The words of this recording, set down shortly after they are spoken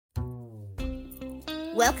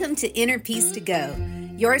Welcome to Inner Peace to Go,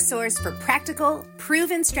 your source for practical,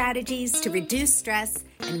 proven strategies to reduce stress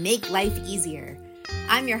and make life easier.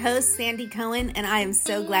 I'm your host, Sandy Cohen, and I am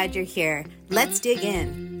so glad you're here. Let's dig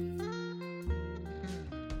in.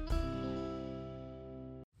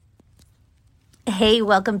 Hey,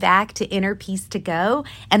 welcome back to Inner Peace to Go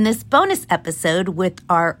and this bonus episode with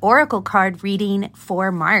our Oracle card reading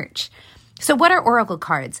for March. So what are Oracle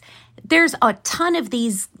cards? There's a ton of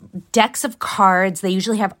these decks of cards. They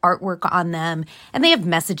usually have artwork on them and they have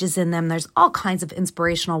messages in them. There's all kinds of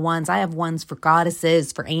inspirational ones. I have ones for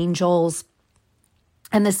goddesses, for angels.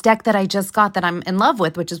 And this deck that I just got that I'm in love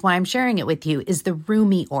with, which is why I'm sharing it with you, is the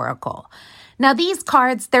Rumi Oracle. Now, these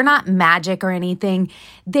cards, they're not magic or anything.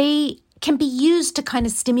 They can be used to kind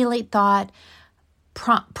of stimulate thought,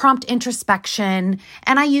 prompt introspection,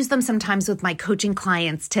 and I use them sometimes with my coaching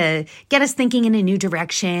clients to get us thinking in a new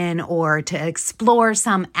direction or to explore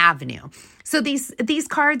some avenue. So these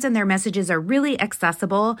cards and their messages are really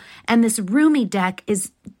accessible, and this Rumi deck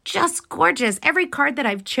is just gorgeous. Every card that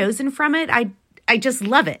I've chosen from it, I just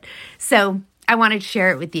love it. So I wanted to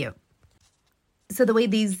share it with you. So the way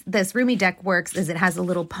this Rumi deck works is it has a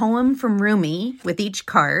little poem from Rumi with each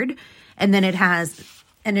card, and then it has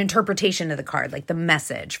an interpretation of the card, like the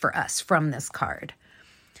message for us from this card.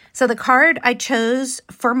 So the card I chose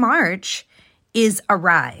for March is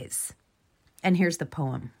Arise. And here's the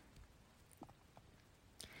poem.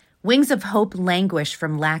 Wings of hope languish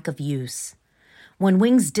from lack of use. When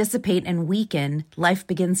wings dissipate and weaken, life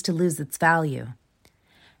begins to lose its value.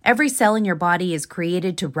 Every cell in your body is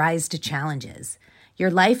created to rise to challenges.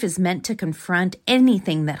 Your life is meant to confront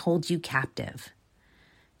anything that holds you captive.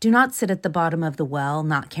 Do not sit at the bottom of the well,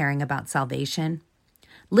 not caring about salvation.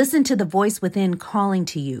 Listen to the voice within calling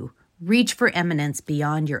to you. Reach for eminence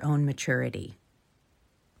beyond your own maturity.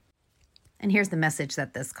 And here's the message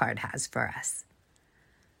that this card has for us.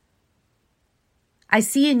 I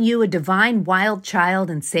see in you a divine wild child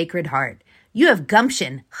and sacred heart. You have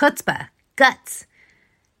gumption, chutzpah, guts.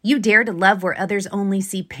 You dare to love where others only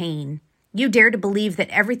see pain. You dare to believe that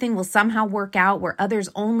everything will somehow work out where others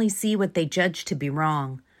only see what they judge to be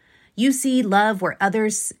wrong. You see love where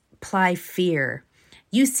others apply fear.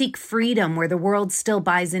 You seek freedom where the world still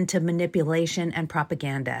buys into manipulation and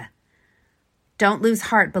propaganda. Don't lose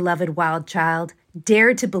heart, beloved wild child.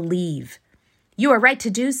 Dare to believe. You are right to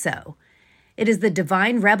do so. It is the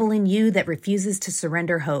divine rebel in you that refuses to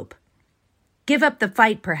surrender hope. Give up the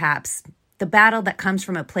fight, perhaps, the battle that comes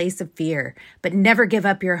from a place of fear, but never give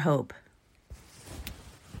up your hope.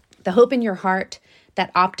 The hope in your heart,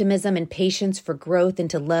 that optimism and patience for growth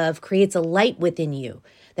into love creates a light within you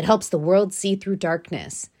that helps the world see through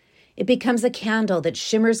darkness. It becomes a candle that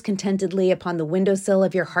shimmers contentedly upon the windowsill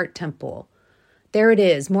of your heart temple. There it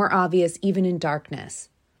is, more obvious even in darkness.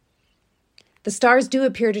 The stars do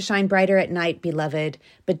appear to shine brighter at night, beloved,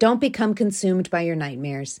 but don't become consumed by your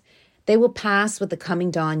nightmares. They will pass with the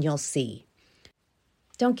coming dawn you'll see.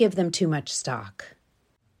 Don't give them too much stock.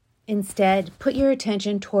 Instead, put your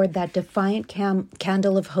attention toward that defiant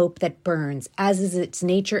candle of hope that burns, as is its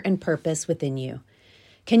nature and purpose within you.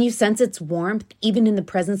 Can you sense its warmth, even in the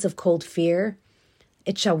presence of cold fear?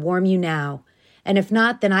 It shall warm you now. And if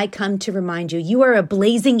not, then I come to remind you, you are a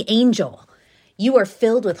blazing angel. You are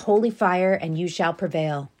filled with holy fire, and you shall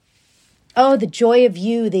prevail. Oh, the joy of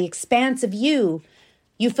you, the expanse of you.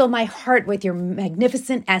 You fill my heart with your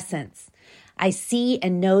magnificent essence. I see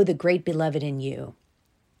and know the great beloved in you.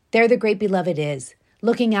 There the great beloved is,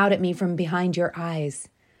 looking out at me from behind your eyes.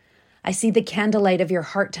 I see the candlelight of your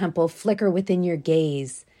heart temple flicker within your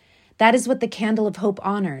gaze. That is what the candle of hope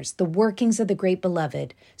honors, the workings of the great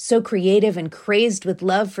beloved, so creative and crazed with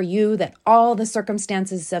love for you that all the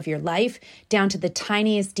circumstances of your life, down to the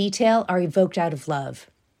tiniest detail, are evoked out of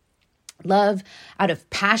love. Love, out of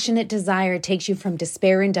passionate desire, takes you from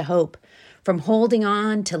despair into hope, from holding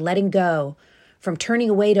on to letting go, from turning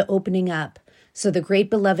away to opening up. So the great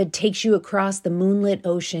beloved takes you across the moonlit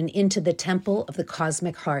ocean into the temple of the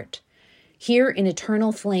cosmic heart. Here an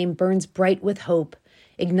eternal flame burns bright with hope,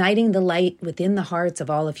 igniting the light within the hearts of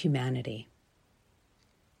all of humanity.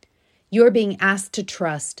 You're being asked to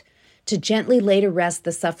trust, to gently lay to rest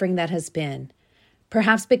the suffering that has been,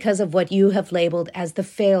 perhaps because of what you have labeled as the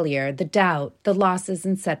failure, the doubt, the losses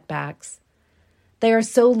and setbacks. They are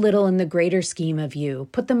so little in the greater scheme of you.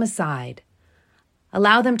 Put them aside.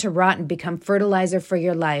 Allow them to rot and become fertilizer for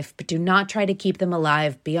your life, but do not try to keep them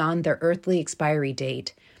alive beyond their earthly expiry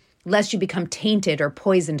date, lest you become tainted or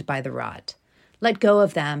poisoned by the rot. Let go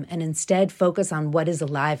of them and instead focus on what is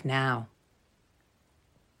alive now.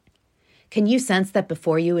 Can you sense that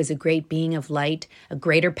before you is a great being of light, a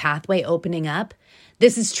greater pathway opening up?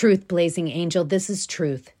 This is truth, blazing angel. This is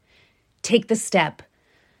truth. Take the step.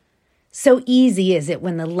 So easy is it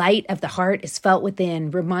when the light of the heart is felt within,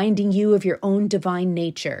 reminding you of your own divine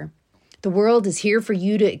nature. The world is here for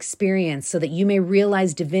you to experience so that you may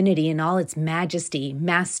realize divinity in all its majesty,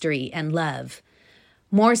 mastery, and love.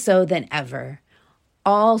 More so than ever.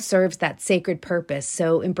 All serves that sacred purpose,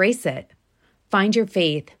 so embrace it. Find your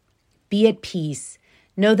faith. Be at peace.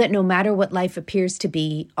 Know that no matter what life appears to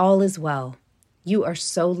be, all is well. You are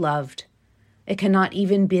so loved. It cannot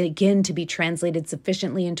even begin to be translated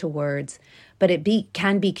sufficiently into words, but it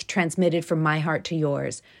can be transmitted from my heart to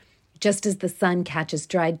yours, just as the sun catches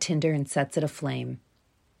dried tinder and sets it aflame.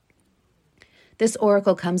 This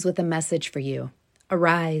oracle comes with a message for you.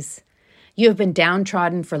 Arise. You have been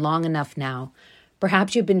downtrodden for long enough now.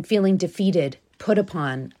 Perhaps you've been feeling defeated, put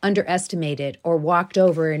upon, underestimated, or walked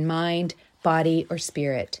over in mind, body, or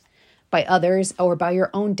spirit, by others or by your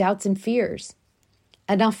own doubts and fears.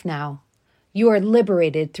 Enough now. You are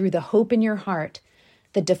liberated through the hope in your heart,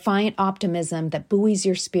 the defiant optimism that buoys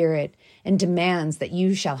your spirit and demands that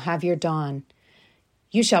you shall have your dawn.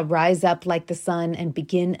 You shall rise up like the sun and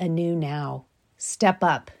begin anew now. Step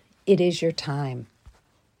up. It is your time.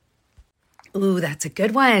 Ooh, that's a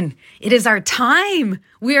good one. It is our time.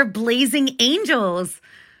 We are blazing angels.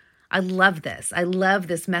 I love this. I love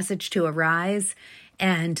this message to arise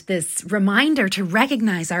and this reminder to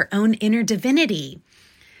recognize our own inner divinity.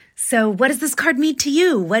 So what does this card mean to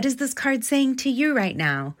you? What is this card saying to you right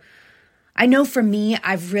now? I know for me,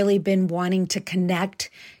 I've really been wanting to connect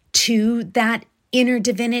to that inner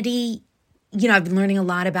divinity. You know, I've been learning a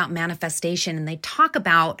lot about manifestation, and they talk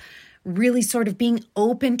about really sort of being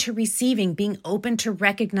open to receiving, being open to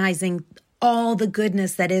recognizing all the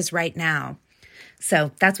goodness that is right now.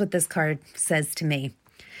 So that's what this card says to me.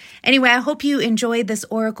 Anyway, I hope you enjoyed this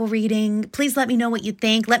oracle reading. Please let me know what you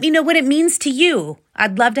think. Let me know what it means to you.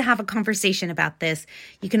 I'd love to have a conversation about this.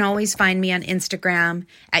 You can always find me on Instagram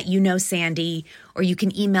at YouKnowSandy, or you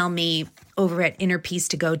can email me over at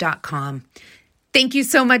innerpeacetogo.com. Thank you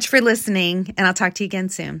so much for listening, and I'll talk to you again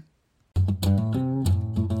soon.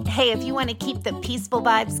 Hey, if you want to keep the peaceful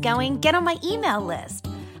vibes going, get on my email list.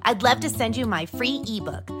 I'd love to send you my free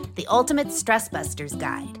ebook, The Ultimate Stress Busters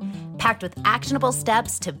Guide, packed with actionable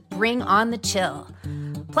steps to bring on the chill.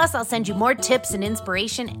 Plus, I'll send you more tips and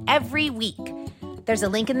inspiration every week. There's a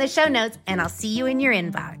link in the show notes, and I'll see you in your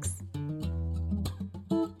inbox.